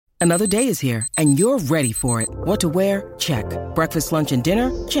Another day is here, and you're ready for it. What to wear? Check. Breakfast, lunch, and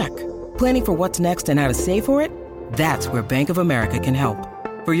dinner? Check. Planning for what's next and how to save for it? That's where Bank of America can help.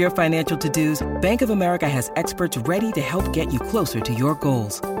 For your financial to-dos, Bank of America has experts ready to help get you closer to your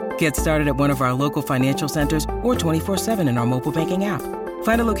goals. Get started at one of our local financial centers or 24/7 in our mobile banking app.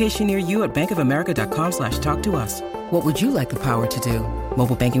 Find a location near you at bankofamerica.com/talktous. What would you like the power to do?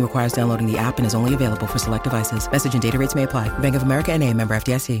 Mobile banking requires downloading the app and is only available for select devices. Message and data rates may apply. Bank of America N.A., member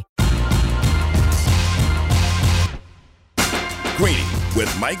FDIC. Greeny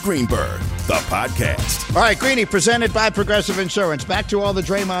with Mike Greenberg, the podcast. All right, Greeny, presented by Progressive Insurance. Back to all the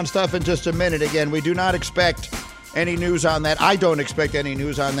Draymond stuff in just a minute. Again, we do not expect any news on that. I don't expect any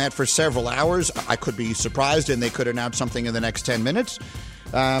news on that for several hours. I could be surprised, and they could announce something in the next 10 minutes.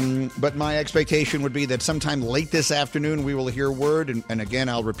 But my expectation would be that sometime late this afternoon we will hear word. And again,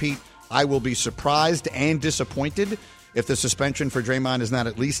 I'll repeat, I will be surprised and disappointed if the suspension for Draymond is not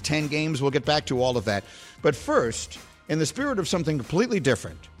at least 10 games. We'll get back to all of that. But first, in the spirit of something completely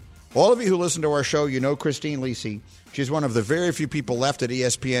different, all of you who listen to our show, you know Christine Lisi. She's one of the very few people left at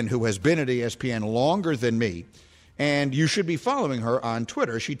ESPN who has been at ESPN longer than me. And you should be following her on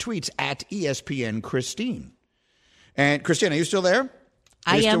Twitter. She tweets at ESPN Christine. And Christine, are you still there?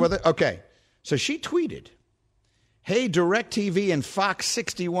 I am. Still with it? Okay. So she tweeted, "Hey, DirecTV and Fox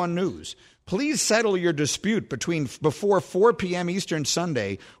 61 News, please settle your dispute before 4 p.m. Eastern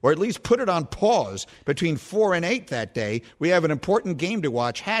Sunday, or at least put it on pause between 4 and 8 that day. We have an important game to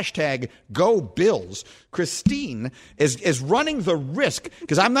watch. Hashtag Go Bills." Christine is running the risk,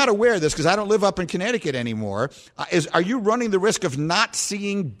 because I'm not aware of this because I don't live up in Connecticut anymore. Are you running the risk of not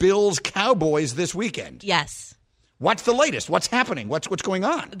seeing Bills Cowboys this weekend? Yes. What's the latest? What's happening? What's going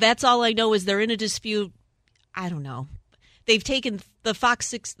on? That's all I know is they're in a dispute. I don't know. They've taken the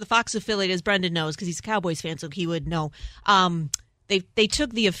Fox affiliate, as Brendan knows, because he's a Cowboys fan, so he would know. They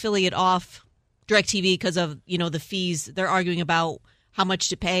took the affiliate off DirecTV because of the fees. They're arguing about how much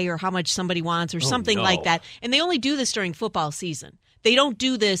to pay or how much somebody wants or something like that. And they only do this during football season. They don't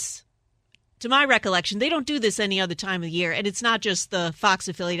do this, to my recollection, they don't do this any other time of the year. And it's not just the Fox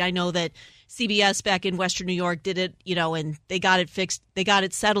affiliate. I know that CBS back in Western New York did it, and they got it fixed. They got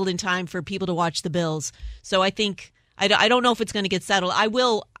it settled in time for people to watch the Bills. So I think I don't know if it's going to get settled. I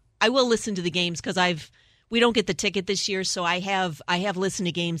will listen to the games because we don't get the ticket this year, so I have listened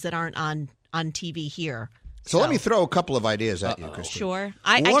to games that aren't on TV here. So let me throw a couple of ideas at you, Christine. Sure.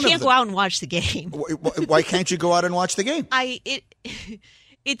 I can't go out and watch the game. Why can't you go out and watch the game?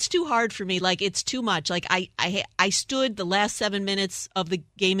 It's too hard for me. Like, it's too much. Like, I stood the last 7 minutes of the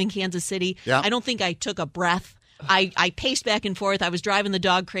game in Kansas City. Yeah. I don't think I took a breath. I paced back and forth. I was driving the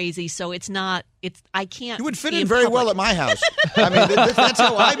dog crazy, so I can't. You would fit in very well at my house. I mean, that's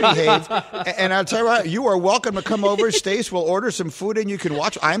how I behave. And I'll tell you what, you are welcome to come over. Stace will order some food and you can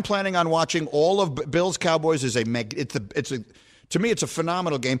watch. I'm planning on watching all of Bills Cowboys. To me, it's a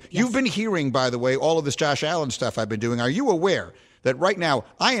phenomenal game. Yes. You've been hearing, by the way, all of this Josh Allen stuff I've been doing. Are you aware that right now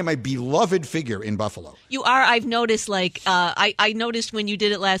I am a beloved figure in Buffalo? You are. I've noticed, I noticed when you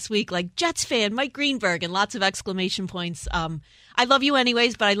did it last week, Jets fan, Mike Greenberg, and lots of exclamation points. I love you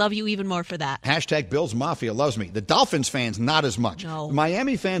anyways, but I love you even more for that. Hashtag Bills Mafia loves me. The Dolphins fans, not as much. No.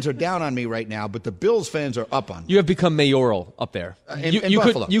 Miami fans are down on me right now, but the Bills fans are up on me. You have become mayoral up there. In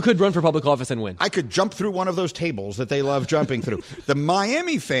Buffalo. You could run for public office and win. I could jump through one of those tables that they love jumping through. The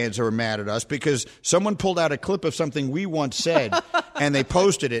Miami fans are mad at us because someone pulled out a clip of something we once said, and they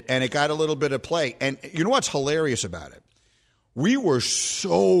posted it, and it got a little bit of play. And you know what's hilarious about it? We were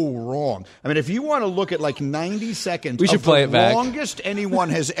so wrong. I mean, if you want to look at 90 seconds we should play it back. Longest anyone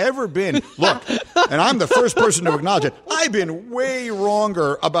has ever been, look, and I'm the first person to acknowledge it, I've been way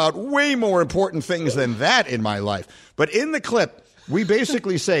wronger about way more important things than that in my life. But in the clip, we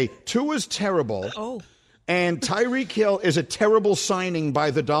basically say Tua's terrible. Oh. And Tyreek Hill is a terrible signing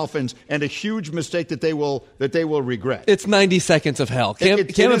by the Dolphins and a huge mistake that they will regret. It's 90 seconds of hell.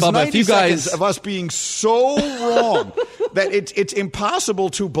 It is 90 seconds of us being so wrong that it's impossible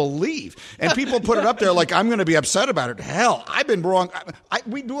to believe. And people put it up there like I'm going to be upset about it. Hell, I've been wrong.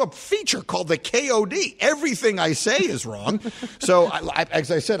 We do a feature called the KOD. Everything I say is wrong. So, as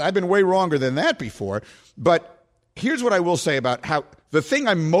I said, I've been way wronger than that before. But here's what I will say about how the thing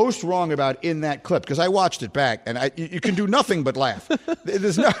I'm most wrong about in that clip, because I watched it back, and you can do nothing but laugh.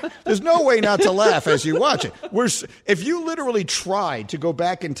 There's no way not to laugh as you watch it. If you literally tried to go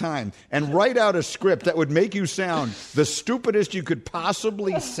back in time and write out a script that would make you sound the stupidest you could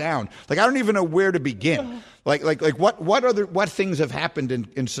possibly sound, I don't even know where to begin. What things have happened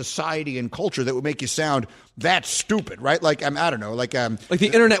in society and culture that would make you sound that stupid, right? I don't know, the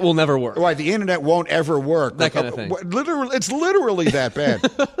internet will never work. Right, the internet won't ever work. That kind of thing. It's literally that bad.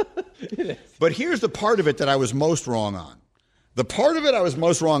 But here's the part of it that I was most wrong on. The part of it I was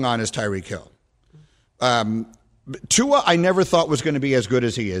most wrong on is Tyreek Hill. Tua, I never thought was going to be as good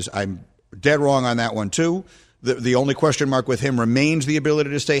as he is. I'm dead wrong on that one, too. The only question mark with him remains the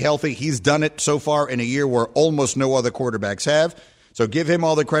ability to stay healthy. He's done it so far in a year where almost no other quarterbacks have. So give him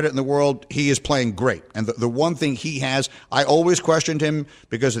all the credit in the world. He is playing great. And the one thing he has, I always questioned him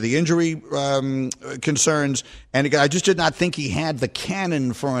because of the injury concerns. And again, I just did not think he had the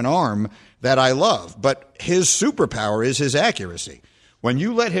cannon for an arm that I love. But his superpower is his accuracy. When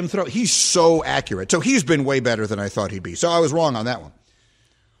you let him throw, he's so accurate. So he's been way better than I thought he'd be. So I was wrong on that one.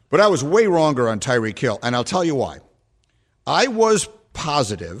 But I was way wronger on Tyreek Hill, and I'll tell you why. I was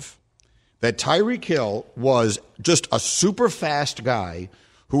positive that Tyreek Hill was just a super fast guy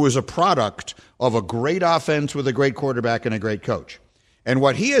who was a product of a great offense with a great quarterback and a great coach. And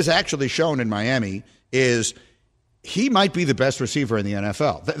what he has actually shown in Miami is he might be the best receiver in the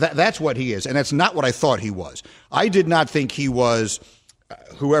NFL. That's what he is, and that's not what I thought he was. I did not think he was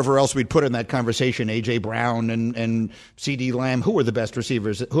whoever else we'd put in that conversation, A.J. Brown and C.D. Lamb. Who were the best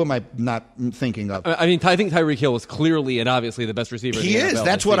receivers? Who am I not thinking of? I mean, I think Tyreek Hill is clearly and obviously the best receiver in the NFL. He is.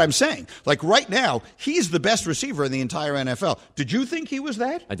 That's what I'm saying. Like right now, he's the best receiver in the entire NFL. Did you think he was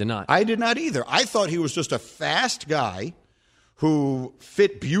that? I did not. I did not either. I thought he was just a fast guy who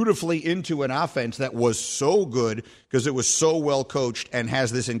fit beautifully into an offense that was so good because it was so well coached and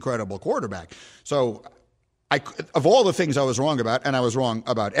has this incredible quarterback. So of all the things I was wrong about, and I was wrong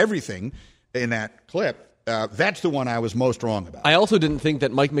about everything in that clip, that's the one I was most wrong about. I also didn't think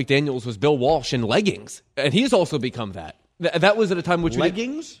that Mike McDaniels was Bill Walsh in leggings, and he's also become that. That was at a time which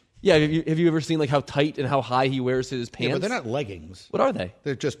leggings? Yeah, have you ever seen like how tight and how high he wears his pants? Yeah, but they're not leggings. What are they?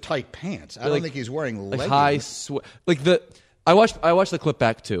 They're just tight pants. I don't think he's wearing leggings. High I watched the clip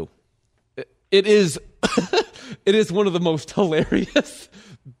back too. It is it is one of the most hilarious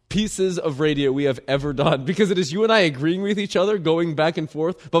pieces of radio we have ever done because it is you and I agreeing with each other, going back and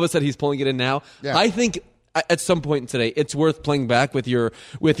forth. Bubba said he's pulling it in now. Yeah. I think at some point today, it's worth playing back with your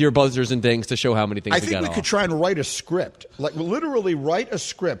buzzers and dings to show how many things. I think we could try and write a script, like literally write a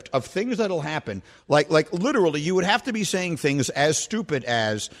script of things that'll happen. Like literally, you would have to be saying things as stupid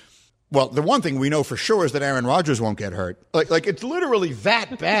as. Well, the one thing we know for sure is that Aaron Rodgers won't get hurt. Like it's literally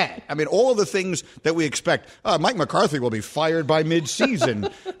that bad. I mean, all of the things that we expect. Mike McCarthy will be fired by mid-season.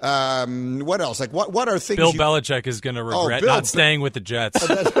 What else? Like what are things? Bill Belichick is going to regret not staying with the Jets.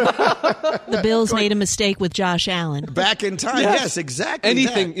 The Bills made a mistake with Josh Allen. Back in time, yes exactly.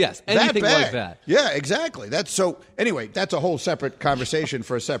 Anything like that. Yeah, exactly. Anyway, that's a whole separate conversation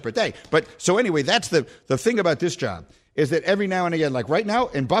for a separate day. But so anyway, that's the thing about this job. Is that every now and again, like right now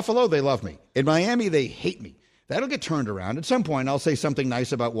in Buffalo, they love me. In Miami, they hate me. That'll get turned around. At some point, I'll say something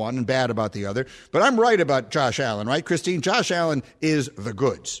nice about one and bad about the other. But I'm right about Josh Allen, right, Christine? Josh Allen is the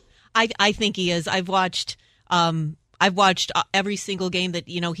goods. I think he is. I've watched every single game that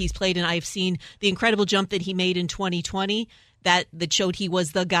he's played, and I've seen the incredible jump that he made in 2020 that showed he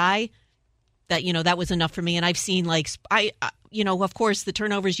was the guy. That was enough for me. And I've seen of course, the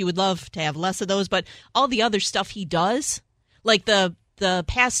turnovers, you would love to have less of those, but all the other stuff he does, like the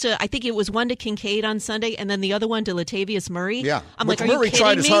pass to, I think it was one to Kincaid on Sunday, and then the other one to Latavius Murray. Yeah. I'm Which like, are Murray you kidding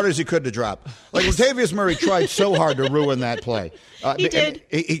tried me? as hard as he could to drop. Like Latavius Murray tried so hard to ruin that play. He did.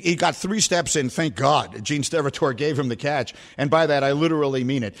 He got 3 steps in, thank God. Gene Steratore gave him the catch. And by that, I literally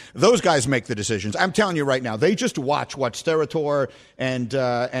mean it. Those guys make the decisions. I'm telling you right now, they just watch what Steratore and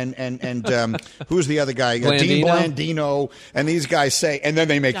who's the other guy? Dean Blandino and these guys say, and then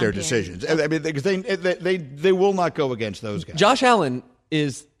they make their decisions. I mean, they will not go against those guys. Josh Allen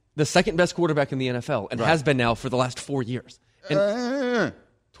is the second best quarterback in the NFL and has been now for the last 4 years. And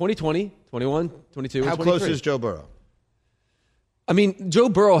 2020, 21, 22, How 23. close is Joe Burrow? I mean, Joe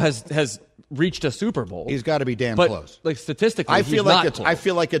Burrow has reached a Super Bowl. He's got to be damn but, close. Like statistically, I feel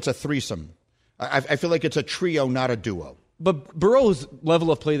like it's a threesome. I feel like it's a trio, not a duo. But Burrow's level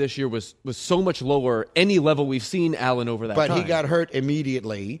of play this year was so much lower any level we've seen Allen over that time. But he got hurt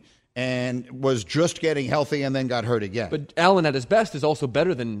immediately and was just getting healthy and then got hurt again. But Allen at his best is also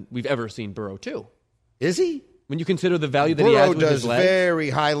better than we've ever seen Burrow too. Is he? When you consider the value that he adds with his legs. Burrow does very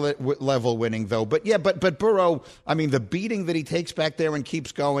high level winning, though. But yeah, but Burrow, I mean, the beating that he takes back there and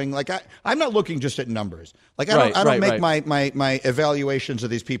keeps going. Like I'm not looking just at numbers. Like I don't make my evaluations of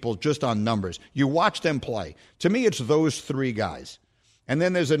these people just on numbers. You watch them play. To me, it's those 3 guys. And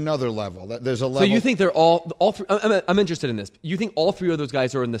then there's another level. There's a level. So you think they're all 3? I'm interested in this. You think all 3 of those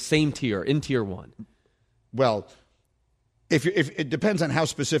guys are in the same tier, in tier 1? Well, if it depends on how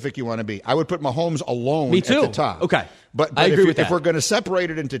specific you want to be. I would put Mahomes alone Me too. at the top. Okay. But I agree with that. If we're going to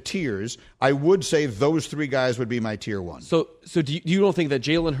separate it into tiers, I would say those three guys would be my tier one. So do you don't think that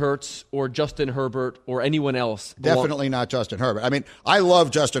Jalen Hurts or Justin Herbert or anyone else? Definitely not Justin Herbert. I mean, I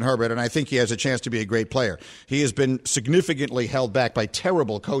love Justin Herbert, and I think he has a chance to be a great player. He has been significantly held back by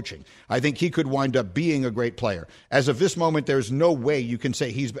terrible coaching. I think he could wind up being a great player. As of this moment, there's no way you can say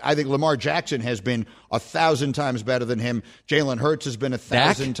I think Lamar Jackson has been 1,000 times better than him. Jalen Hurts has been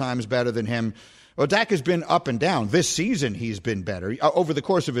 1,000 times better than him. Well, Dak has been up and down. This season, he's been better. Over the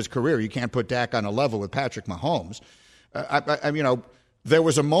course of his career, you can't put Dak on a level with Patrick Mahomes. There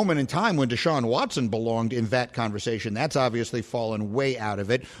was a moment in time when Deshaun Watson belonged in that conversation. That's obviously fallen way out of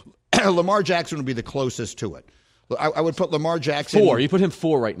it. Lamar Jackson would be the closest to it. I would put Lamar Jackson. 4. You put him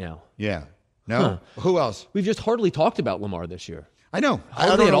 4 right now. Yeah. No. Huh. Who else? We've just hardly talked about Lamar this year. I know. I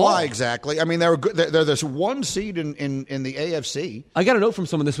don't know why exactly. I mean, they're this one seed in the AFC. I got a note from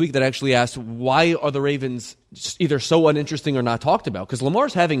someone this week that actually asked, why are the Ravens either so uninteresting or not talked about? Because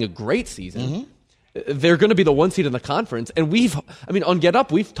Lamar's having a great season. Mm-hmm. They're going to be the one seed in the conference. And on Get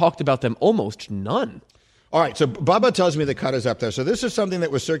Up, we've talked about them almost none. All right, so Bubba tells me the cut is up there. So this is something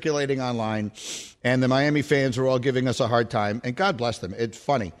that was circulating online, and the Miami fans were all giving us a hard time. And God bless them. It's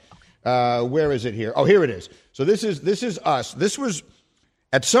funny. Where is it here? Oh, here it is. So this is us. This was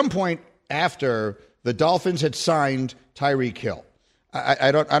at some point after the Dolphins had signed Tyreek Hill.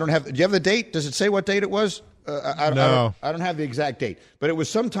 I don't have. Do you have the date? Does it say what date it was? No. I don't have the exact date, but it was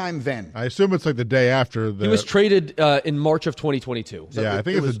sometime then. I assume it's like the day after. He was traded in March of 2022. So I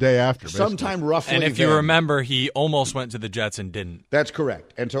think it's the day after. Sometime roughly. And if you remember, he almost went to the Jets and didn't. That's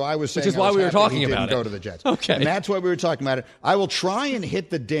correct. And so I was saying, which is why we were talking about it. Go to the Jets. Okay, and that's why we were talking about it. I will try and hit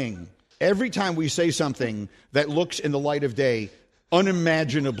the ding every time we say something that looks in the light of day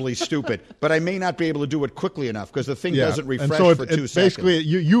unimaginably stupid, but I may not be able to do it quickly enough because the thing doesn't refresh for 2 seconds. Basically,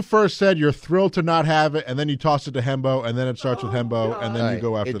 you first said you're thrilled to not have it, and then you toss it to Hembo, and then it starts with Hembo, and then you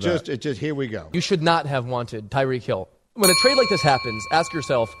go after that. It just here we go. You should not have wanted Tyreek Hill. When a trade like this happens, ask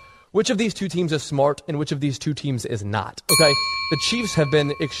yourself, which of these two teams is smart and which of these two teams is not? Okay, the Chiefs have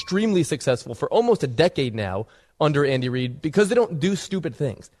been extremely successful for almost a decade now under Andy Reid because they don't do stupid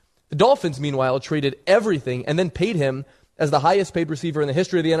things. The Dolphins, meanwhile, traded everything and then paid him as the highest paid receiver in the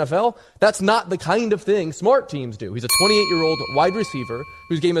history of the NFL. That's not the kind of thing smart teams do. He's a 28-year-old wide receiver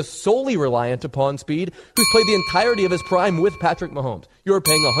whose game is solely reliant upon speed, who's played the entirety of his prime with Patrick Mahomes. You're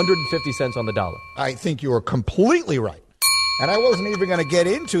paying 150 cents on the dollar. I think you are completely right. And I wasn't even going to get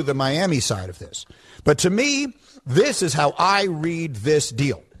into the Miami side of this. But to me, this is how I read this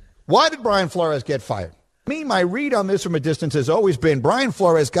deal. Why did Brian Flores get fired? My read on this from a distance has always been Brian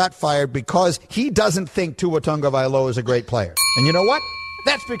Flores got fired because he doesn't think Tua Tagovailoa is a great player. And you know what?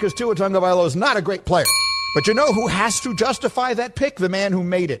 That's because Tua Tagovailoa is not a great player. But you know who has to justify that pick? The man who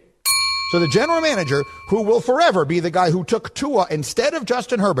made it. So the general manager, who will forever be the guy who took Tua instead of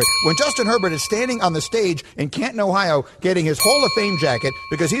Justin Herbert, when Justin Herbert is standing on the stage in Canton, Ohio, getting his Hall of Fame jacket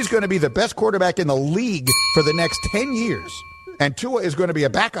because he's going to be the best quarterback in the league for the next 10 years. And Tua is going to be a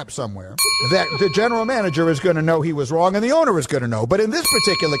backup somewhere, that the general manager is going to know he was wrong and the owner is going to know. But in this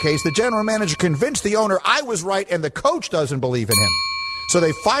particular case, the general manager convinced the owner I was right and the coach doesn't believe in him. So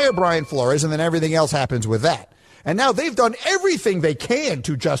they fire Brian Flores and then everything else happens with that. And now they've done everything they can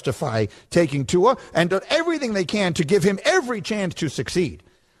to justify taking Tua and done everything they can to give him every chance to succeed.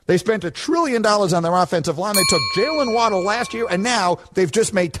 They spent $1 trillion on their offensive line. They took Jalen Waddle last year, and now they've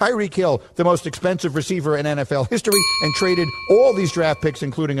just made Tyreek Hill the most expensive receiver in NFL history and traded all these draft picks,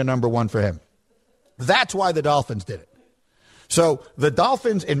 including a number 1 for him. That's why the Dolphins did it. So the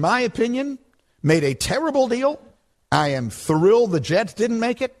Dolphins, in my opinion, made a terrible deal. I am thrilled the Jets didn't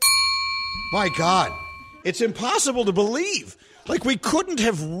make it. My God, it's impossible to believe. Like, we couldn't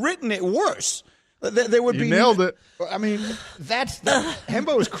have written it worse. There would you be nailed it. I mean,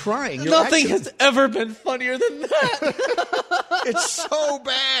 Hembo is crying. Nothing has ever been funnier than that. It's so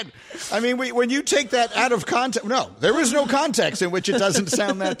bad. I mean, when you take that out of context, no, there is no context in which it doesn't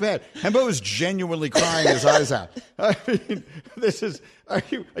sound that bad. Hembo is genuinely crying his eyes out. I mean, this is. Are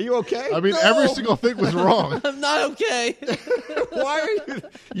you okay? I mean, every single thing was wrong. I'm not okay. Why are you?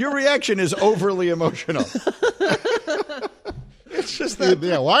 Your reaction is overly emotional. It's just that.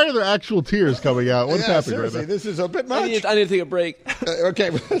 Yeah, why are there actual tears coming out? What's happening right now? This is a bit much. I need to take a break. Okay,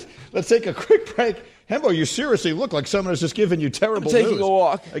 let's take a quick break. Hembo, you seriously look like someone has just given you terrible I'm taking news. a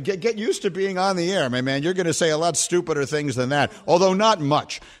walk. Get used to being on the air, my man. You're going to say a lot stupider things than that, although not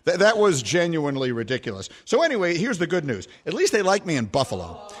much. That was genuinely ridiculous. So anyway, here's the good news. At least they like me in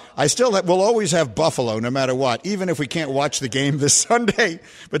Buffalo. I still will always have Buffalo no matter what, even if we can't watch the game this Sunday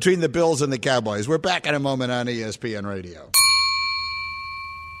between the Bills and the Cowboys. We're back in a moment on ESPN Radio.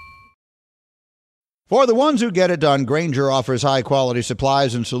 For the ones who get it done, Grainger offers high-quality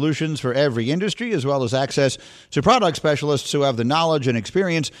supplies and solutions for every industry, as well as access to product specialists who have the knowledge and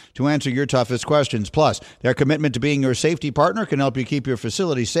experience to answer your toughest questions. Plus, their commitment to being your safety partner can help you keep your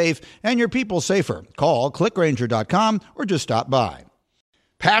facility safe and your people safer. Call clickgrainger.com or just stop by.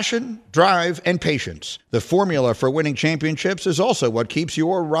 Passion, drive, and patience. The formula for winning championships is also what keeps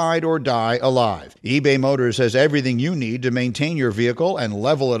your ride or die alive. eBay Motors has everything you need to maintain your vehicle and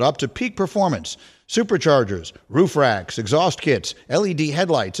level it up to peak performance. Superchargers, roof racks, exhaust kits, LED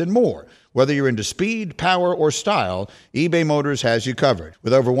headlights, and more. Whether you're into speed, power, or style, eBay Motors has you covered.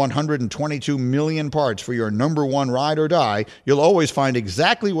 With over 122 million parts for your number one ride or die, you'll always find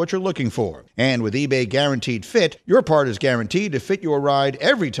exactly what you're looking for. And with eBay Guaranteed Fit, your part is guaranteed to fit your ride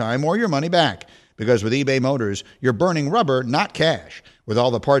every time or your money back. Because with eBay Motors, you're burning rubber, not cash. With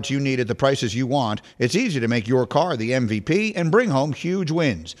all the parts you need at the prices you want, it's easy to make your car the MVP and bring home huge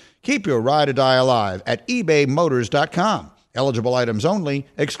wins. Keep your ride or die alive at ebaymotors.com. Eligible items only.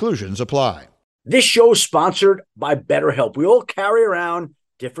 Exclusions apply. This show is sponsored by BetterHelp. We all carry around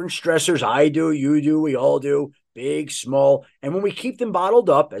different stressors. I do, you do, we all do, big, small. And when we keep them bottled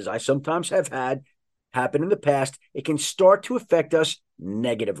up, as I sometimes have had happen in the past, it can start to affect us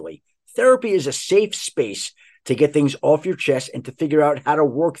negatively. Therapy is a safe space to get things off your chest and to figure out how to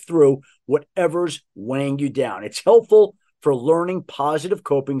work through whatever's weighing you down. It's helpful for learning positive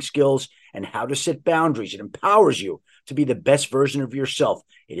coping skills and how to set boundaries. It empowers you to be the best version of yourself.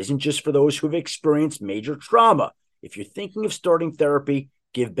 It isn't just for those who have experienced major trauma. If you're thinking of starting therapy,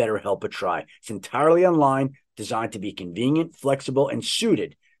 give BetterHelp a try. It's entirely online, designed to be convenient, flexible, and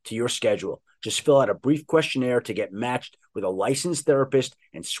suited to your schedule. Just fill out a brief questionnaire to get matched with a licensed therapist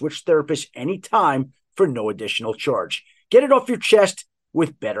and switch therapists anytime for no additional charge. Get it off your chest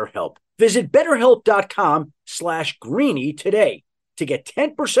with BetterHelp. Visit BetterHelp.com/Greeny today to get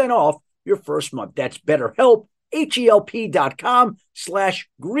 10% off your first month. That's BetterHelp,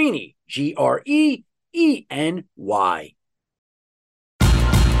 HELP.com/Greeny, GREENY.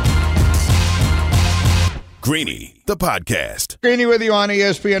 Greeny, the podcast. Greeny with you on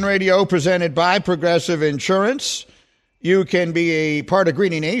ESPN Radio, presented by Progressive Insurance. You can be a part of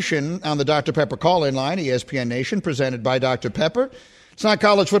Greeny Nation on the Dr. Pepper call-in line, ESPN Nation, presented by Dr. Pepper. It's not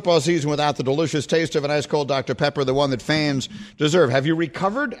college football season without the delicious taste of an ice-cold Dr. Pepper, the one that fans deserve. Have you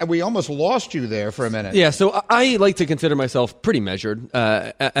recovered? We almost lost you there for a minute. Yeah, so I like to consider myself pretty measured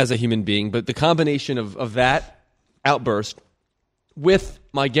as a human being, but the combination of that outburst with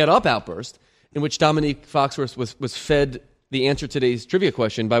my Get Up outburst, in which Dominique Foxworth was fed the answer to today's trivia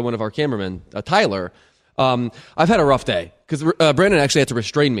question by one of our cameramen, Tyler, I've had a rough day because Brandon actually had to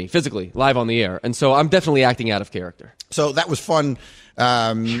restrain me physically live on the air. And so I'm definitely acting out of character. So that was fun.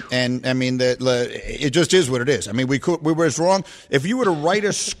 And I mean, it just is what it is. I mean, we were as wrong. If you were to write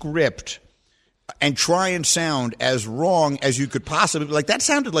a script and try and sound as wrong as you could possibly, like that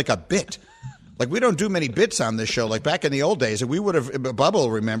sounded like a bit. Like, we don't do many bits on this show. Like, back in the old days, we would have, Bubba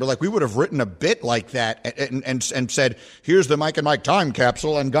will remember, like, we would have written a bit like that and said, here's the Mike and Mike time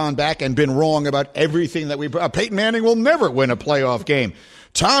capsule, and gone back and been wrong about everything that Peyton Manning will never win a playoff game.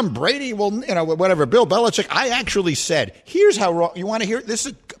 Tom Brady will, whatever. Bill Belichick, I actually said, here's how wrong. You want to hear it? This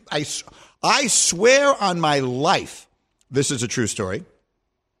is, I swear on my life, this is a true story.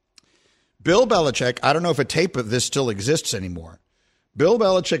 Bill Belichick, I don't know if a tape of this still exists anymore. Bill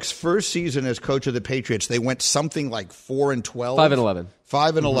Belichick's first season as coach of the Patriots, they went something like 4-12. 5-11.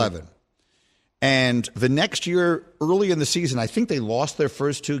 5-11. And the next year, early in the season, I think they lost their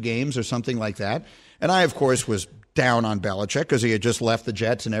first two games or something like that. And I, of course, was down on Belichick because he had just left the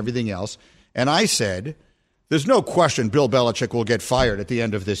Jets and everything else. And I said, there's no question Bill Belichick will get fired at the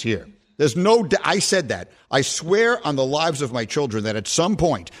end of this year. I said that. I swear on the lives of my children that at some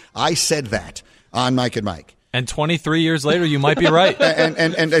point I said that on Mike and Mike. And 23 years later, you might be right. and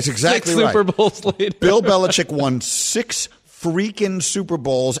that's exactly 6 Super Bowls later. Bill Belichick won 6 freaking Super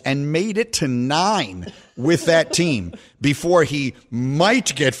Bowls and made it to 9 with that team before he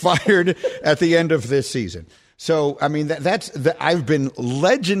might get fired at the end of this season. So, I mean, I've been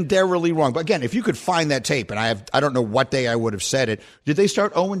legendarily wrong. But again, if you could find that tape, and I don't know what day I would have said it. Did they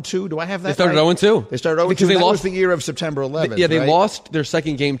start 0-2? Do I have that? They started right? 0-2. They started 0-2. Because that was the year of September 11th. Yeah, they right? lost their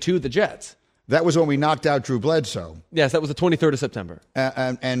second game to the Jets. That was when we knocked out Drew Bledsoe. Yes, that was the 23rd of September.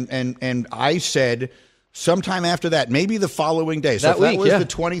 And I said sometime after that, maybe the following day. So that was the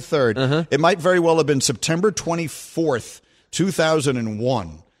 23rd. It might very well have been September 24th,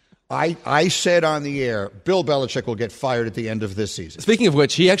 2001. I said on the air, Bill Belichick will get fired at the end of this season. Speaking of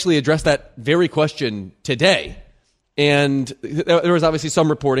which, he actually addressed that very question today. And there was obviously some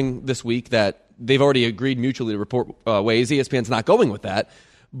reporting this week that they've already agreed mutually to report ways. ESPN's not going with that.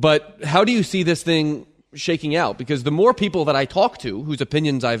 But how do you see this thing shaking out? Because the more people that I talk to, whose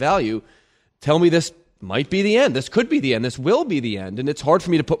opinions I value, tell me this might be the end. This could be the end. This will be the end. And it's hard for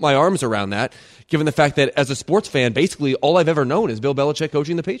me to put my arms around that, given the fact that as a sports fan, basically all I've ever known is Bill Belichick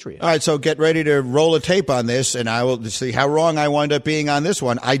coaching the Patriots. All right, so get ready to roll a tape on this, and I will see how wrong I wind up being on this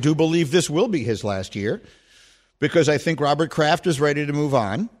one. I do believe this will be his last year because I think Robert Kraft is ready to move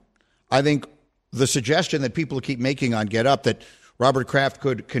on. I think the suggestion that people keep making on Get Up that Robert Kraft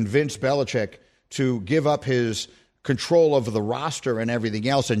could convince Belichick to give up his control over the roster and everything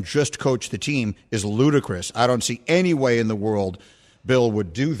else and just coach the team is ludicrous. I don't see any way in the world Bill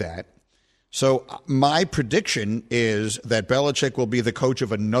would do that. So my prediction is that Belichick will be the coach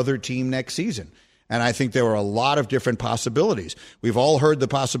of another team next season. And I think there are a lot of different possibilities. We've all heard the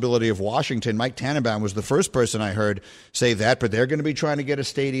possibility of Washington. Mike Tannenbaum was the first person I heard say that, but they're going to be trying to get a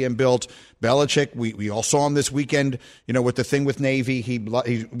stadium built. Belichick, we all saw him this weekend, with the thing with Navy. He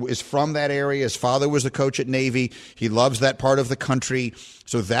is from that area. His father was the coach at Navy. He loves that part of the country.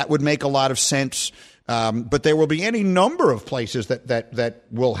 So that would make a lot of sense. But there will be any number of places that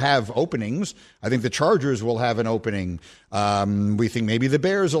will have openings. I think the Chargers will have an opening. We think maybe the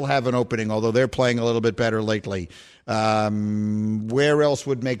Bears will have an opening, although they're playing a little bit better lately. Where else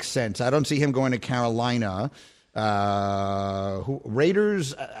would make sense? I don't see him going to Carolina.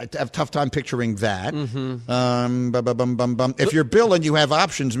 Raiders, I have a tough time picturing that. If you're Bill and you have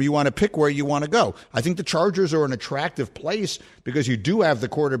options and you want to pick where you want to go, I think the Chargers are an attractive place because you do have the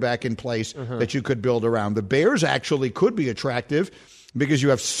quarterback in place that you could build around. The Bears actually could be attractive because you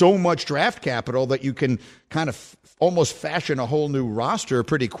have so much draft capital that you can kind of almost fashion a whole new roster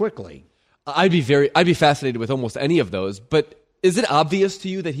pretty quickly. I'd be fascinated with almost any of those, but is it obvious to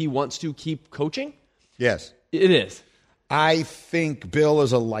you that he wants to keep coaching? Yes. It is. I think Bill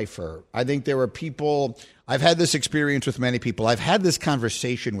is a lifer. I think there are people, I've had this experience with many people. I've had this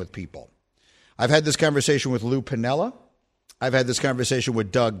conversation with people. I've had this conversation with Lou Piniella. I've had this conversation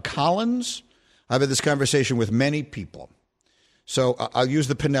with Doug Collins. I've had this conversation with many people. So I'll use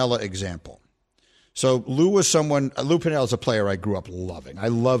the Piniella example. So Lou Piniella is a player I grew up loving. I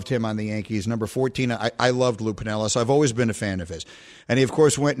loved him on the Yankees. Number 14, I loved Lou Piniella, so I've always been a fan of his. And he, of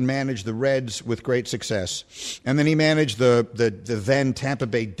course, went and managed the Reds with great success. And then he managed the then Tampa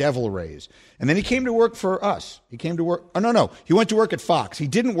Bay Devil Rays. And then he came to work for us. He went to work at Fox. He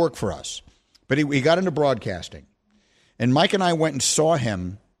didn't work for us, but he got into broadcasting. And Mike and I went and saw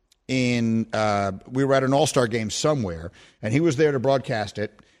him we were at an All-Star game somewhere, and he was there to broadcast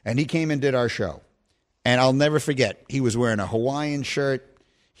it, and he came and did our show. And I'll never forget, he was wearing a Hawaiian shirt.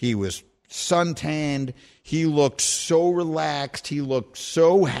 He was suntanned. He looked so relaxed. He looked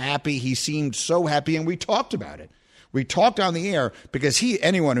so happy. He seemed so happy, and we talked about it. We talked on the air because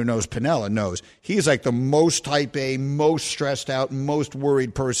anyone who knows Piniella knows he's like the most type A, most stressed out, most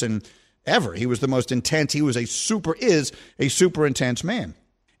worried person ever. He was the most intense. He was a super intense man.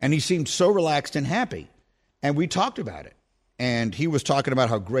 And he seemed so relaxed and happy. And we talked about it. And he was talking about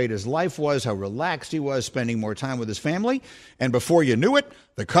how great his life was, how relaxed he was, spending more time with his family. And before you knew it,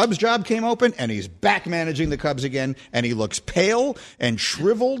 the Cubs job came open, and he's back managing the Cubs again. And he looks pale and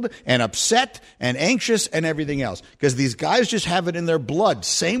shriveled and upset and anxious and everything else. Because these guys just have it in their blood.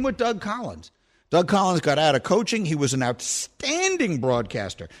 Same with Doug Collins. Doug Collins got out of coaching. He was an outstanding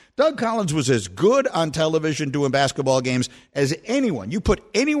broadcaster. Doug Collins was as good on television doing basketball games as anyone. You put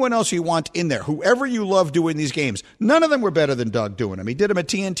anyone else you want in there, whoever you love doing these games. None of them were better than Doug doing them. He did them at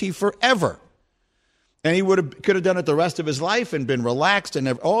TNT forever. And he could have done it the rest of his life and been relaxed and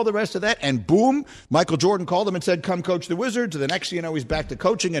all the rest of that. And boom, Michael Jordan called him and said, come coach the Wizards. And the next thing you know, he's back to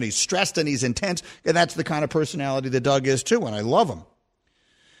coaching, and he's stressed and he's intense. And that's the kind of personality that Doug is too, and I love him.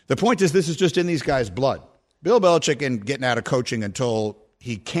 The point is, this is just in these guys' blood. Bill Belichick ain't getting out of coaching until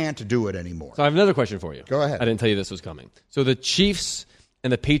he can't do it anymore. So I have another question for you. Go ahead. I didn't tell you this was coming. So the Chiefs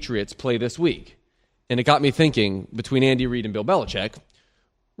and the Patriots play this week. And it got me thinking, between Andy Reid and Bill Belichick,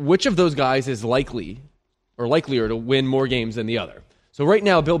 which of those guys is likelier to win more games than the other? So right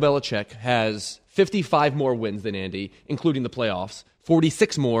now, Bill Belichick has 55 more wins than Andy, including the playoffs,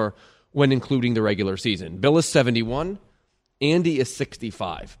 46 more when including the regular season. Bill is 71. Andy is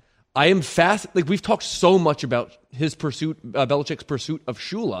 65. I am we've talked so much about his pursuit, Belichick's pursuit of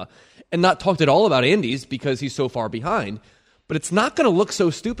Shula, and not talked at all about Andy's because he's so far behind. But it's not going to look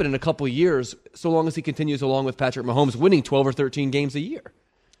so stupid in a couple of years so long as he continues along with Patrick Mahomes winning 12 or 13 games a year.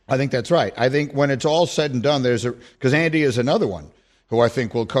 I think that's right. I think when it's all said and done, because Andy is another one who I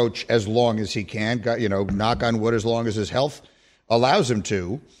think will coach as long as he can, knock on wood, as long as his health allows him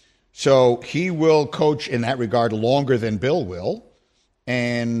to. So he will coach in that regard longer than Bill will.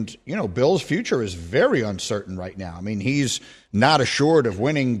 And, Bill's future is very uncertain right now. I mean, he's not assured of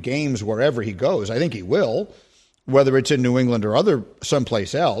winning games wherever he goes. I think he will, whether it's in New England or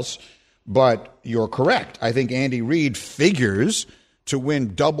someplace else. But you're correct. I think Andy Reid figures to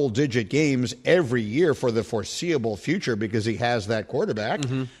win double-digit games every year for the foreseeable future because he has that quarterback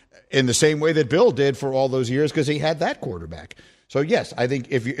in the same way that Bill did for all those years because he had that quarterback. So, yes, I think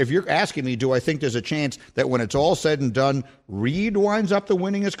if you're asking me, do I think there's a chance that when it's all said and done, Reid winds up the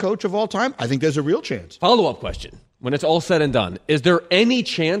winningest coach of all time? I think there's a real chance. Follow-up question. When it's all said and done, is there any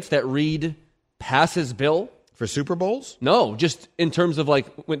chance that Reid passes Bill? For Super Bowls? No, just in terms of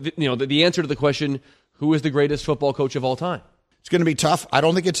the answer to the question, who is the greatest football coach of all time? It's going to be tough. I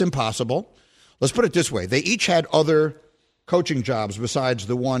don't think it's impossible. Let's put it this way. They each had other coaching jobs besides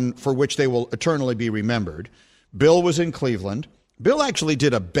the one for which they will eternally be remembered. Bill was in Cleveland. Bill actually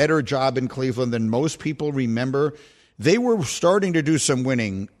did a better job in Cleveland than most people remember. They were starting to do some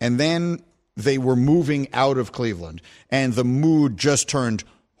winning, and then they were moving out of Cleveland, and the mood just turned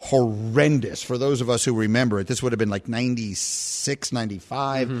horrendous. For those of us who remember it, this would have been like 96,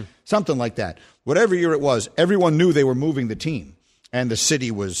 95, something like that. Whatever year it was, everyone knew they were moving the team, and the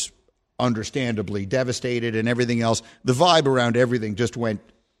city was understandably devastated and everything else. The vibe around everything just went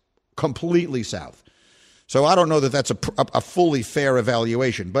completely south. So I don't know that that's a fully fair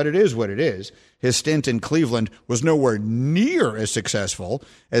evaluation, but it is what it is. His stint in Cleveland was nowhere near as successful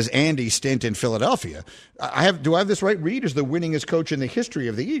as Andy's stint in Philadelphia. Do I have this right? Reid is the winningest coach in the history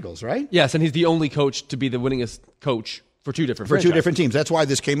of the Eagles, right? Yes, and he's the only coach to be the winningest coach for two different teams. That's why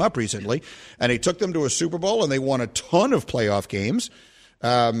this came up recently. And he took them to a Super Bowl, and they won a ton of playoff games.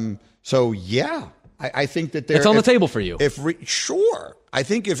 So, yeah, I think that it's on the table for you. Sure. I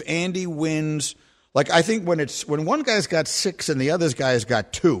think if Andy wins... I think when one guy's got 6 and the other guy's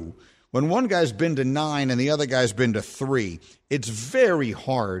got 2, when one guy's been to 9 and the other guy's been to 3, it's very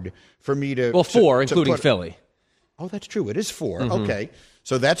hard for me to... Well, 4, including Philly. Oh, that's true. It is 4. Okay.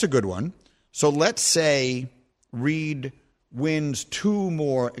 So that's a good one. So let's say Reid wins 2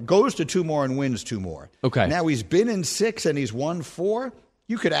 more, goes to 2 more and wins 2 more. Okay. Now he's been in 6 and he's won 4.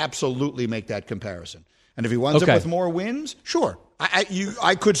 You could absolutely make that comparison. And if he winds up with more wins, sure.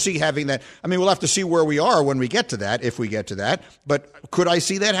 I could see having that. I mean, we'll have to see where we are when we get to that, if we get to that. But could I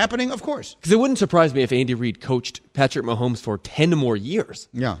see that happening? Of course. Because it wouldn't surprise me if Andy Reid coached Patrick Mahomes for 10 more years.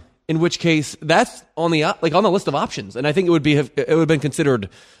 Yeah. In which case, that's on the list of options. And I think it would have been considered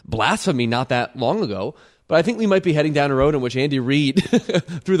blasphemy not that long ago. But I think we might be heading down a road in which Andy Reid,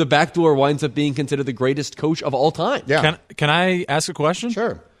 through the back door, winds up being considered the greatest coach of all time. Yeah. Can I ask a question?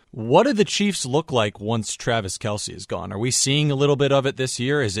 Sure. What do the Chiefs look like once Travis Kelce is gone? Are we seeing a little bit of it this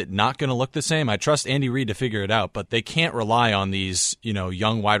year? Is it not going to look the same? I trust Andy Reid to figure it out, but they can't rely on these,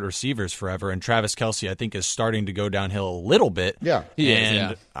 young wide receivers forever. And Travis Kelce, I think, is starting to go downhill a little bit. Yeah,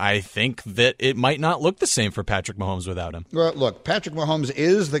 I think that it might not look the same for Patrick Mahomes without him. Well, look, Patrick Mahomes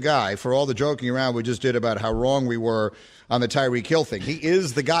is the guy, for all the joking around we just did about how wrong we were on the Tyreek Hill thing. He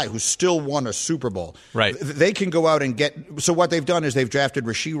is the guy who still won a Super Bowl. Right. They can go out and get – so what they've done is they've drafted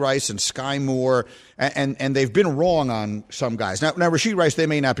Rashee Rice and Sky Moore, and they've been wrong on some guys. Now, Rashee Rice they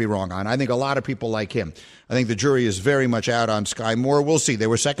may not be wrong on. I think a lot of people like him. I think the jury is very much out on Sky Moore. We'll see. They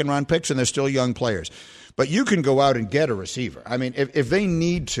were second-round picks, and they're still young players. But you can go out and get a receiver. I mean, if they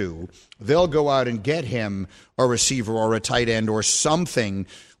need to, they'll go out and get him a receiver or a tight end or something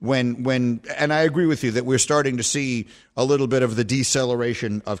when and I agree with you that we're starting to see a little bit of the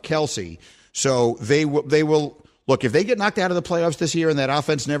deceleration of Kelce. So they will look, if they get knocked out of the playoffs this year and that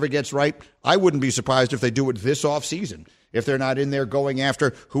offense never gets right, I wouldn't be surprised if they do it this offseason. If they're not in there going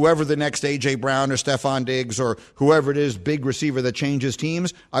after whoever the next A.J. Brown or Stephon Diggs or whoever it is, big receiver that changes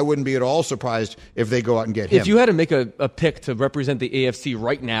teams, I wouldn't be at all surprised if they go out and get him. If you had to make a pick to represent the AFC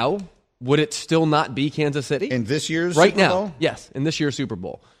right now, would it still not be Kansas City? In this year's Super Bowl? Right now, yes, in this year's Super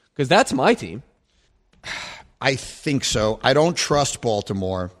Bowl. Because that's my team. I think so. I don't trust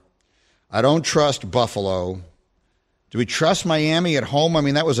Baltimore. I don't trust Buffalo. Do we trust Miami at home? I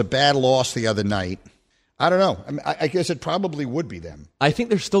mean, that was a bad loss the other night. I don't know. I mean, I guess it probably would be them. I think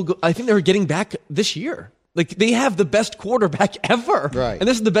they're still. I think they're getting back this year. Like they have the best quarterback ever, right? And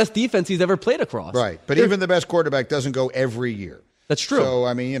this is the best defense he's ever played across, right? But even the best quarterback doesn't go every year. That's true. So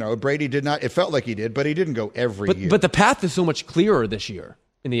I mean, Brady did not. It felt like he did, but he didn't go every year. But the path is so much clearer this year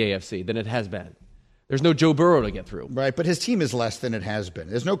in the AFC than it has been. There's no Joe Burrow to get through. Right, but his team is less than it has been.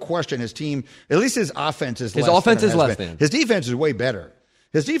 There's no question his team, at least his offense is his less offense than is it less has been. than. His defense is way better.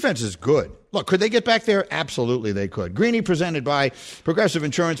 His defense is good. Look, could they get back there? Absolutely they could. Greeny presented by Progressive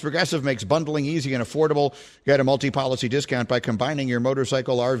Insurance. Progressive makes bundling easy and affordable. Get a multi-policy discount by combining your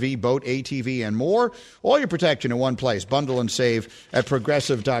motorcycle, RV, boat, ATV, and more. All your protection in one place. Bundle and save at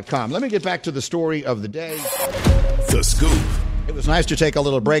Progressive.com. Let me get back to the story of the day. The Scoop. It was nice to take a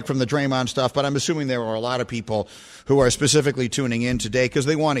little break from the Draymond stuff, but I'm assuming there are a lot of people who are specifically tuning in today because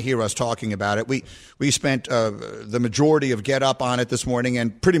they want to hear us talking about it. We spent the majority of Get Up on it this morning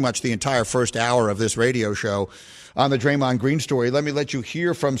and pretty much the entire first hour of this radio show on the Draymond Green story. Let me let you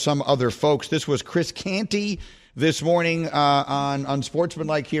hear from some other folks. This was Chris Canty this morning on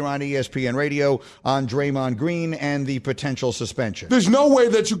Unsportsmanlike here on ESPN Radio on Draymond Green and the potential suspension. There's no way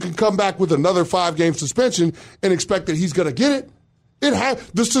that you can come back with another 5-game suspension and expect that he's going to get it.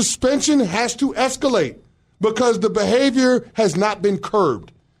 The suspension has to escalate because the behavior has not been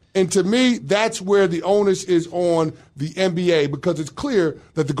curbed. And to me, that's where the onus is on the NBA because it's clear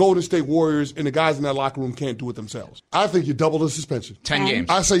that the Golden State Warriors and the guys in that locker room can't do it themselves. I think you double the suspension. 10 games.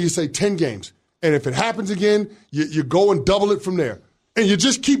 I say you say 10 games. And if it happens again, you go and double it from there. And you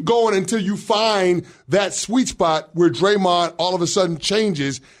just keep going until you find that sweet spot where Draymond all of a sudden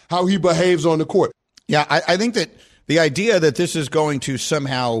changes how he behaves on the court. Yeah, I think that the idea that this is going to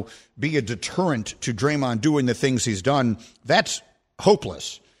somehow be a deterrent to Draymond doing the things he's done, that's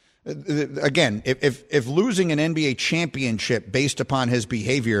hopeless. Again, if losing an NBA championship based upon his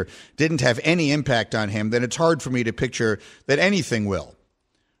behavior didn't have any impact on him, then it's hard for me to picture that anything will.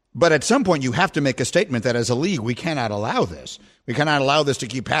 But at some point, you have to make a statement that as a league, we cannot allow this. We cannot allow this to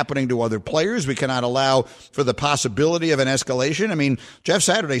keep happening to other players. We cannot allow for the possibility of an escalation. I mean, Jeff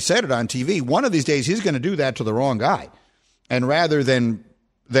Saturday said it on TV. One of these days, he's going to do that to the wrong guy. And rather than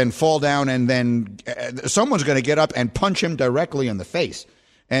fall down and then someone's going to get up and punch him directly in the face.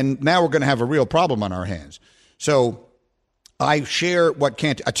 And now we're going to have a real problem on our hands. So I share what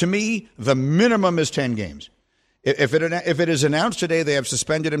can't. To me, the minimum is 10 games. If it is announced today they have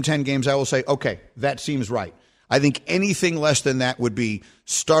suspended him 10 games, I will say, okay, that seems right. I think anything less than that would be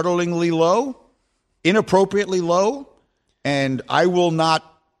startlingly low, inappropriately low, and I will not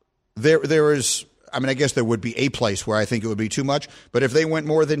 – there is – I mean, I guess there would be a place where I think it would be too much, but if they went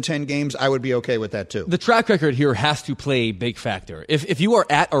more than 10 games, I would be okay with that too. The track record here has to play a big factor. If you are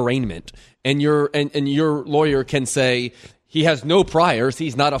at arraignment and your lawyer can say he has no priors,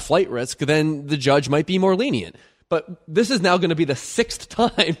 he's not a flight risk, then the judge might be more lenient. But this is now going to be the 6th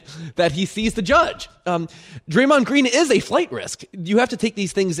time that he sees the judge. Draymond Green is a flight risk. You have to take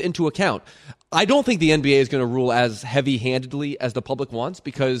these things into account. I don't think the NBA is going to rule as heavy-handedly as the public wants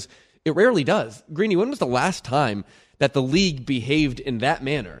because it rarely does. Greeny, when was the last time that the league behaved in that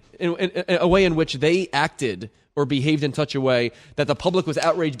manner, in a way in which they acted or behaved in such a way that the public was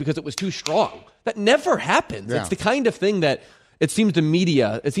outraged because it was too strong? That never happens. Yeah. It's the kind of thing that it seems the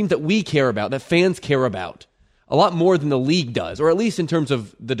media, it seems that we care about, that fans care about. A lot more than the league does, or at least in terms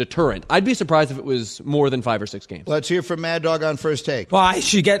of the deterrent. I'd be surprised if it was more than 5 or 6 games. Let's hear from Mad Dog on First Take. Well, he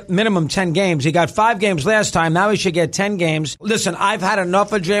should get minimum 10 games. He got 5 games last time. Now he should get 10 games. Listen, I've had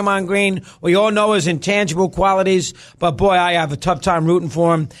enough of Draymond Green. We all know his intangible qualities, but boy, I have a tough time rooting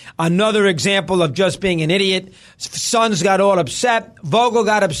for him. Another example of just being an idiot. Suns got all upset. Vogel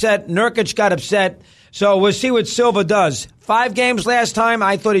got upset. Nurkic got upset. So we'll see what Silva does. 5 games last time.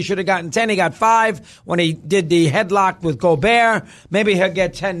 I thought he should have gotten 10. He got 5 when he did the headlock with Gobert. Maybe he'll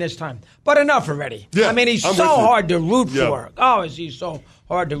get 10 this time. But enough already. Yeah, I mean, he's so hard to root for. Oh, is he so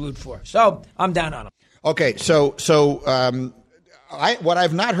hard to root for? So I'm down on him. Okay, so what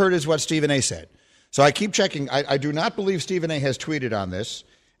I've not heard is what Stephen A. said. So I keep checking. I do not believe Stephen A. has tweeted on this.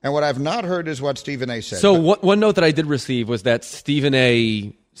 And what I've not heard is what Stephen A. said. So one note that I did receive was that Stephen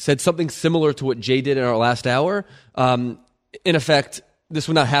A. said something similar to what Jay did in our last hour. In effect, this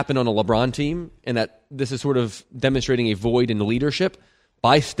would not happen on a LeBron team, and that this is sort of demonstrating a void in leadership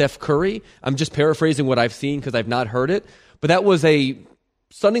by Steph Curry. I'm just paraphrasing what I've seen because I've not heard it, but that was a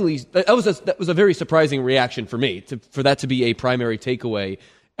very surprising reaction for me for that to be a primary takeaway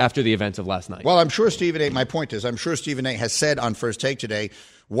after the events of last night. Well, I'm sure Stephen A. My point is, I'm sure Stephen A. has said on First Take today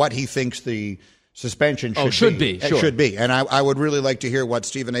what he thinks the suspension should be. Sure. Should be. And I would really like to hear what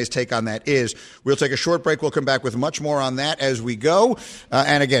Stephen A.'s take on that is. We'll take a short break. We'll come back with much more on that as we go.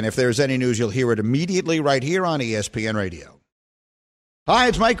 And again, if there's any news, you'll hear it immediately right here on ESPN Radio. Hi,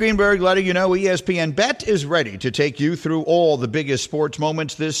 it's Mike Greenberg letting you know ESPN Bet is ready to take you through all the biggest sports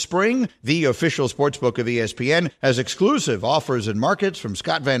moments this spring. The official sportsbook of ESPN has exclusive offers and markets from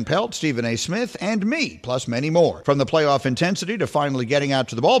Scott Van Pelt, Stephen A. Smith, and me, plus many more. From the playoff intensity to finally getting out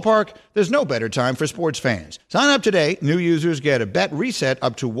to the ballpark, there's no better time for sports fans. Sign up today. New users get a bet reset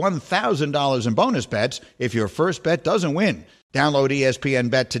up to $1,000 in bonus bets if your first bet doesn't win. Download ESPN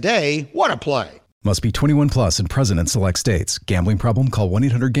Bet today. What a play. Must be 21 plus and present in select states. Gambling problem? Call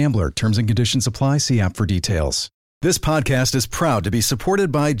 1-800-GAMBLER. Terms and conditions apply. See app for details. This podcast is proud to be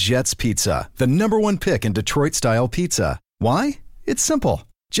supported by Jets Pizza, the #1 pick in Detroit-style pizza. Why? It's simple.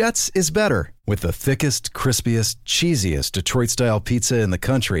 Jets is better. With the thickest, crispiest, cheesiest Detroit-style pizza in the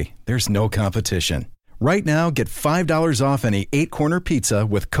country, there's no competition. Right now, get $5 off any 8-corner pizza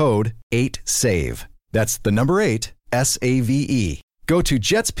with code 8SAVE. That's the number 8, SAVE. Go to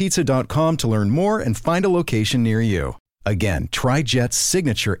jetspizza.com to learn more and find a location near you. Again, try Jet's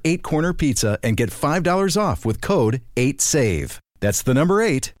signature 8-corner pizza and get $5 off with code 8SAVE. That's the number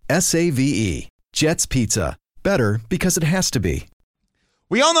 8, SAVE. Jet's Pizza. Better because it has to be.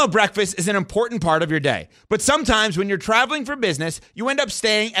 We all know breakfast is an important part of your day, but sometimes when you're traveling for business, you end up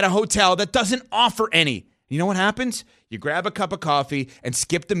staying at a hotel that doesn't offer any. You know what happens? You grab a cup of coffee and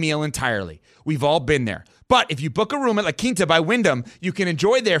skip the meal entirely. We've all been there. But if you book a room at La Quinta by Wyndham, you can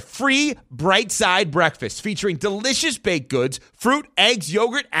enjoy their free Bright Side breakfast featuring delicious baked goods, fruit, eggs,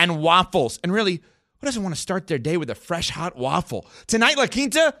 yogurt, and waffles. And really, who doesn't want to start their day with a fresh, hot waffle? Tonight, La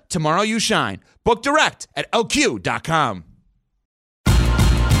Quinta, tomorrow you shine. Book direct at LQ.com.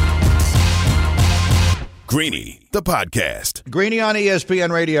 Greeny, the podcast. Greeny on ESPN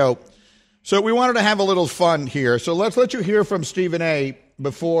Radio. So we wanted to have a little fun here. So let's let you hear from Stephen A.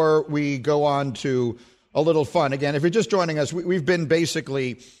 before we go on to a little fun. Again, if you're just joining us, we've been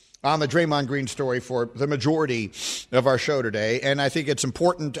basically on the Draymond Green story for the majority of our show today. And I think it's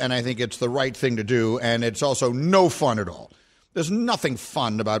important, and I think it's the right thing to do. And it's also no fun at all. There's nothing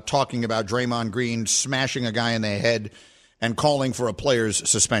fun about talking about Draymond Green smashing a guy in the head and calling for a player's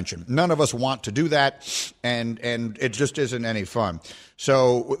suspension. None of us want to do that, and it just isn't any fun.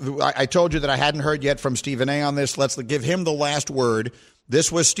 So I told you that I hadn't heard yet from Stephen A. on this. Let's give him the last word.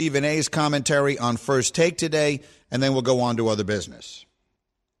 This was Stephen A.'s commentary on First Take today, and then we'll go on to other business.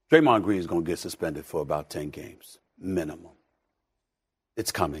 Draymond Green is going to get suspended for about 10 games, minimum.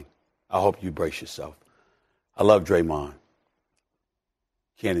 It's coming. I hope you brace yourself. I love Draymond.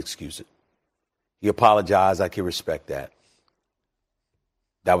 Can't excuse it. He apologized. I can respect that.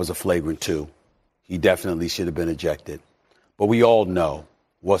 That was a flagrant 2. He definitely should have been ejected. But we all know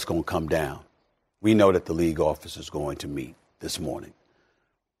what's going to come down. We know that the league office is going to meet this morning.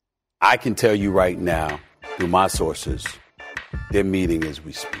 I can tell you right now, through my sources, they're meeting as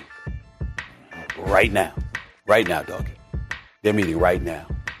we speak. Right now. Right now, doggy. They're meeting right now.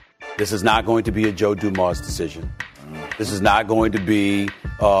 This is not going to be a Joe Dumars decision. This is not going to be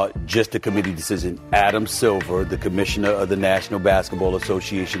just a committee decision. Adam Silver, the commissioner of the National Basketball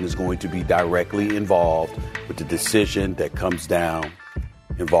Association, is going to be directly involved with the decision that comes down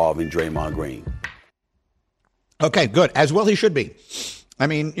involving Draymond Green. Okay, good. As well he should be. I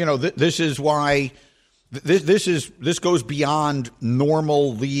mean, you know, this is why this goes beyond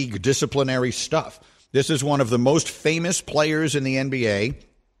normal league disciplinary stuff. This is one of the most famous players in the NBA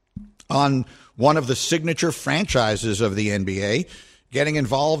on one of the signature franchises of the NBA getting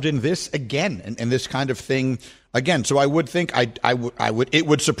involved in this again and this kind of thing again. So I would think it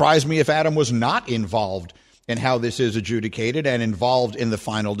would surprise me if Adam was not involved in how this is adjudicated and involved in the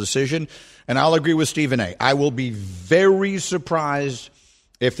final decision. And I'll agree with Stephen A. I will be very surprised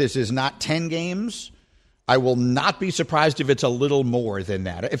if this is not 10 games. I will not be surprised if it's a little more than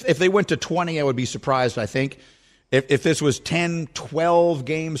that. If they went to 20, I would be surprised, I think. If this was 10, 12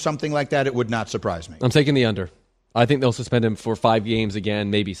 games, something like that, it would not surprise me. I'm taking the under. I think they'll suspend him for 5 games again,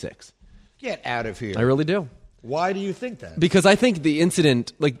 maybe 6. Get out of here. I really do. Why do you think that? Because I think the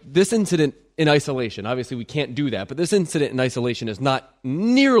incident, like this incident in isolation, obviously we can't do that, but this incident in isolation is not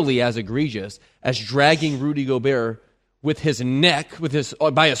nearly as egregious as dragging Rudy Gobert with his neck,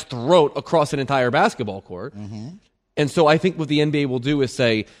 by his throat across an entire basketball court. Mm-hmm. And so I think what the NBA will do is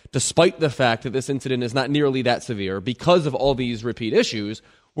say, despite the fact that this incident is not nearly that severe, because of all these repeat issues,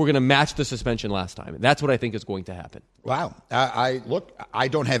 we're going to match the suspension last time. That's what I think is going to happen. Wow. I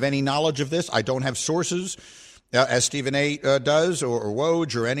don't have any knowledge of this. I don't have sources, as Stephen A. does, or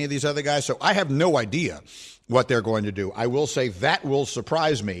Woj, or any of these other guys. So I have no idea what they're going to do. I will say that will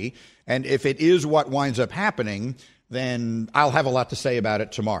surprise me. And if it is what winds up happening, then I'll have a lot to say about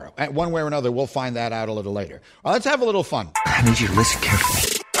it tomorrow. And one way or another, we'll find that out a little later. Let's have a little fun. I need you to listen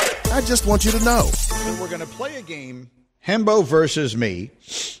carefully. I just want you to know. And we're going to play a game, Hembo versus me.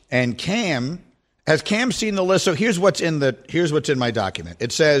 And Cam, has Cam seen the list? So here's what's in my document.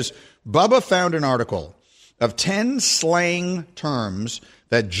 It says, Bubba found an article of 10 slang terms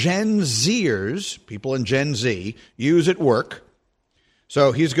that Gen Zers, people in Gen Z, use at work.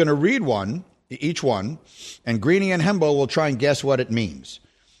 So he's going to read each one, and Greeny and Hembo will try and guess what it means.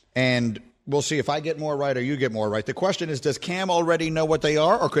 And We'll see if I get more right or you get more right. The question is, does Cam already know what they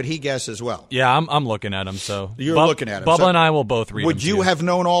are, or could he guess as well? Yeah, I'm looking at them. So you're looking at them. Bubba so and I will both read. Would you have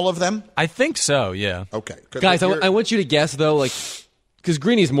known all of them? I think so. Yeah. Okay, guys, I want you to guess though, like, because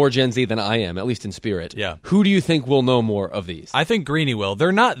Greenie's more Gen Z than I am, at least in spirit. Yeah. Who do you think will know more of these? I think Greenie will.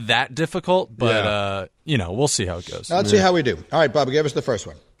 They're not that difficult, but we'll see how it goes. Let's see how we do. All right, Bubba, give us the first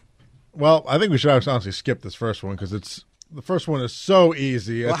one. Well, I think we should honestly skip this first one because the first one is so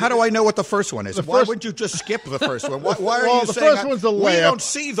easy. Well, how do I know what the first one is? Why would you just skip the first one? Why are you the saying first one's a layup? We don't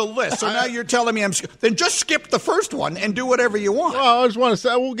see the list, so now you're telling me then just skip the first one and do whatever you want. Well, I just want to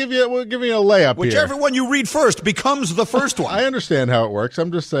say we'll give you a layup. Whichever one you read first becomes the first one. I understand how it works.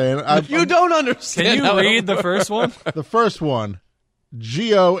 I'm just saying. You don't understand. Can you read the first one? The first one,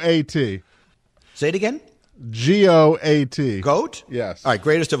 GOAT. Say it again. GOAT. Goat? Yes. All right,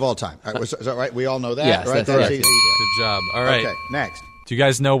 greatest of all time. Is that right? We all know that, yes, right? That's correct. easy. Good job. All right. Okay, next. Do you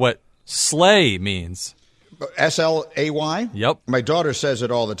guys know what slay means? SLAY? Yep. My daughter says it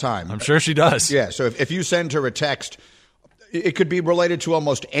all the time. I'm sure she does. Yeah, so if you send her a text, it could be related to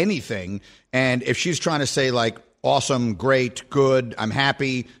almost anything, and if she's trying to say, like, awesome, great, good, I'm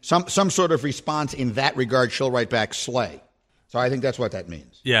happy, some sort of response in that regard, she'll write back slay. So I think that's what that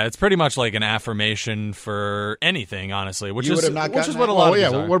means. Yeah, it's pretty much like an affirmation for anything, honestly, which You is would have not gotten what a that? lot Oh of yeah.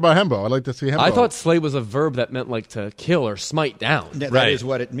 these are. What about Hembo? I'd like to see Hembo. I thought slay was a verb that meant like to kill or smite down. That is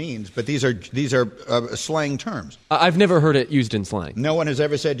what it means, but these are slang terms. I've never heard it used in slang. No one has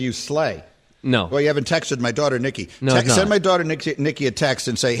ever said to you slay. No. Well, you haven't texted my daughter, Nikki. No, I've not. Send my daughter, Nikki, a text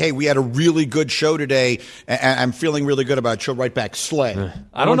and say, hey, we had a really good show today, and I'm feeling really good about it. She'll write back slay.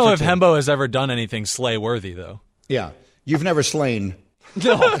 I don't know if Hembo has ever done anything slay-worthy, though. Yeah. You've never slain.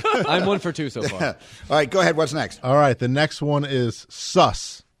 No. I'm 1 for 2 so far. All right, go ahead. What's next? All right, the next one is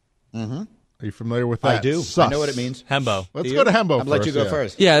sus. Mm-hmm. Are you familiar with that? I do. Sus. I know what it means. Hembo. Let's go to Hembo I'll first. let you go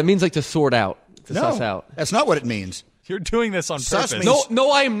first. Yeah, it means like to sort out, to suss out. That's not what it means. You're doing this on Sus purpose. means-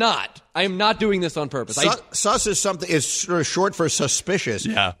 No, I am not. I am not doing this on purpose. Sus is something is sort of short for suspicious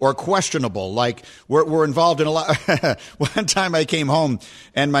Yeah. or questionable. Like we're involved in a lot. One time I came home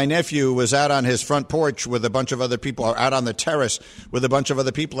and my nephew was out on his front porch with a bunch of other people, or out on the terrace with a bunch of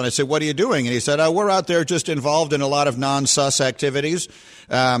other people, and I said, "What are you doing?" And he said, "We're out there just involved in a lot of non-sus activities."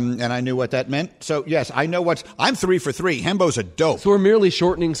 And I knew what that meant. So yes, I know I'm 3 for 3. Hembo's a dope. So we're merely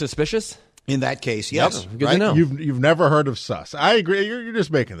shortening suspicious? In that case, yes. Good to know. You've never heard of sus. I agree. You're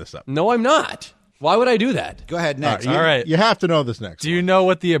just making this up. No, I'm not. Why would I do that? Go ahead next. All right. You have to know this next. Do you know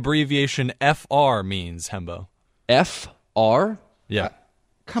what the abbreviation FR means, Hembo? FR? Yeah.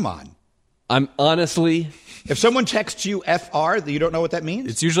 Come on. I'm honestly... If someone texts you FR, you don't know what that means?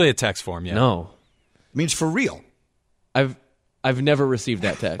 It's usually a text form, yeah. No. It means for real. I've never received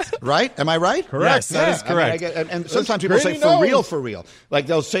that text. Right? Am I right? Correct. Yes, that is correct. I mean, and sometimes people say for real. Like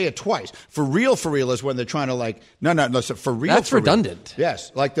they'll say it twice. For real is when they're trying to like, no, for real. That's redundant.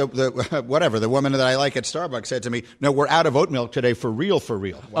 Yes. Like the whatever, the woman that I like at Starbucks said to me, no, we're out of oat milk today for real.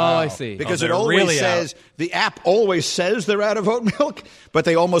 Wow. Oh, I see. Because it they're always really says, the app always says they're out of oat milk, but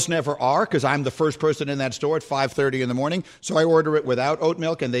they almost never are because I'm the first person in that store at 5:30 in the morning. So I order it without oat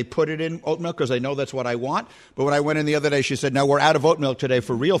milk and they put it in oat milk because they know that's what I want. But when I went in the other day, she said, no, we're out of oat milk today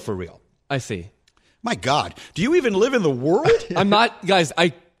for real. I see. My God, do you even live in the world? I'm not, guys,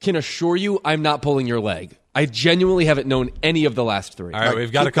 I can assure you I'm not pulling your leg. I genuinely haven't known any of the last 3. All right,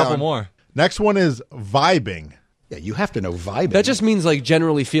 we've got a couple more. Next one is vibing. Yeah, you have to know vibing. That just means like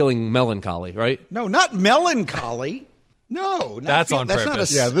generally feeling melancholy, right? No, not melancholy. No, that's on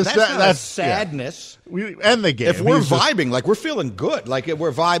purpose. That's not a sadness. We end the game. If we're vibing, like we're feeling good, like if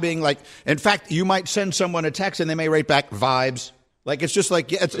we're vibing, like in fact, you might send someone a text and they may write back vibes. Like it's just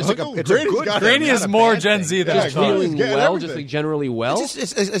like it's like a good. Granny is more Gen Z than I thought. Feeling well, just like generally well.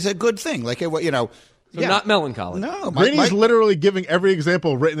 It's a good thing. Like So not melancholy. No, Granny's literally giving every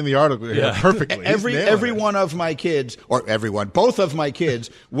example written in the article perfectly. Every one of my kids, or both of my kids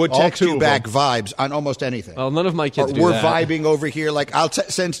would text you back vibes on almost anything. Well, none of my kids do we're that. vibing over here. Like I'll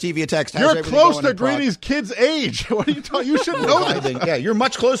send Stevie a text. You're close to Granny's kids' age. What are you talking? You should know that. Yeah, you're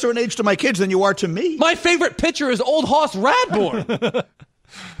much closer in age to my kids than you are to me. My favorite pitcher is Old Hoss Radbourne.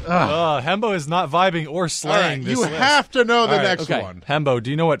 Hembo is not vibing or slaying this you list. have to know the next one. Hembo,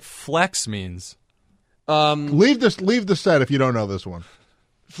 do you know what flex means? Leave the set if you don't know this one.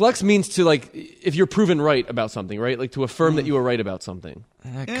 Flex means to like if you're proven right about something, right? Like to affirm that you were right about something.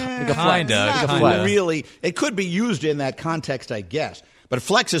 Like a Not really. It could be used in that context, I guess. But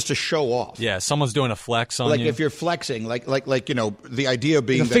flex is to show off. Yeah, someone's doing a flex on like you. If you're flexing, like the idea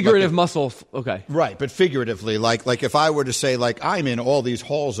being like a figurative muscle. Okay, right. But figuratively, like if I were to say like I'm in all these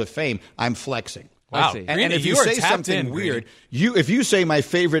halls of fame, I'm flexing. I see. And if you say something weird, if you say my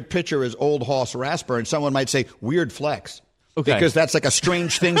favorite pitcher is Old Hoss Raspberry, someone might say weird flex. Okay. Because that's like a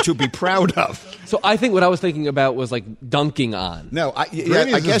strange thing to be proud of. So I think what I was thinking about was like dunking on. No, I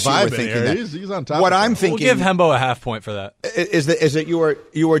guess you were thinking that. He's on top. What I'm We'll thinking, give Hembo a half point for that. Is that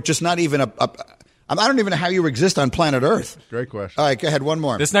you are just not even I don't even know how you exist on planet Earth. Great question. All right, go ahead. One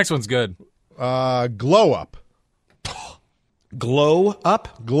more. This next one's good. Glow up. Glow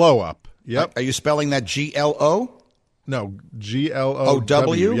up. Glow up. Yep. Are you spelling that GLO? No,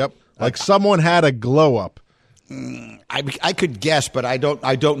 GLOW. Yep. Like someone had a glow up. I could guess, but I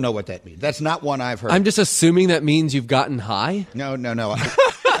don't know what that means. That's not one I've heard. I'm just assuming that means you've gotten high. No.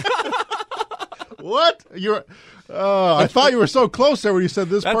 What? I thought you were so close there when you said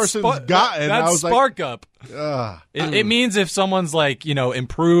this person's gotten. That's I was spark up. It means if someone's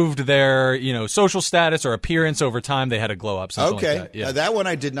improved their social status or appearance over time, they had a glow up. Okay, like that. Yeah. That one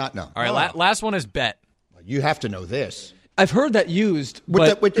I did not know. All right, last one is bet. You have to know this. I've heard that used,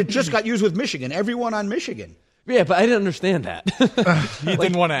 but it just got used with Michigan. Everyone on Michigan. Yeah, but I didn't understand that. You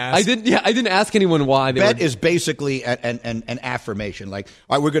didn't want to ask. I didn't ask anyone why. Bet is basically an affirmation. Like,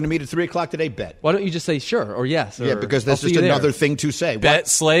 all right, we're going to meet at 3:00 today. Bet. Why don't you just say sure or yes? Or, yeah, because that's just another thing to say. Bet,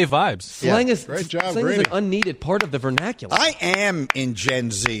 slay, vibes. Slang is great job. Slang is an unneeded part of the vernacular. I am in Gen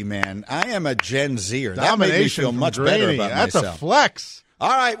Z, man. I am a Gen Zer. That made me feel much better about That's myself. A flex. All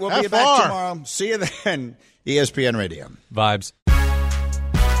right, we'll be back tomorrow. See you then. ESPN Radio. Vibes.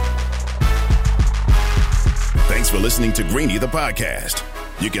 Thanks for listening to Greeny the podcast.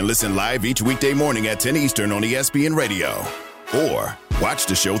 You can listen live each weekday morning at 10 Eastern on ESPN Radio. Or watch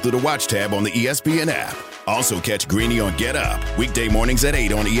the show through the Watch tab on the ESPN app. Also catch Greeny on Get Up, weekday mornings at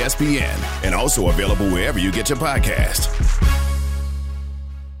 8 on ESPN. And also available wherever you get your podcast.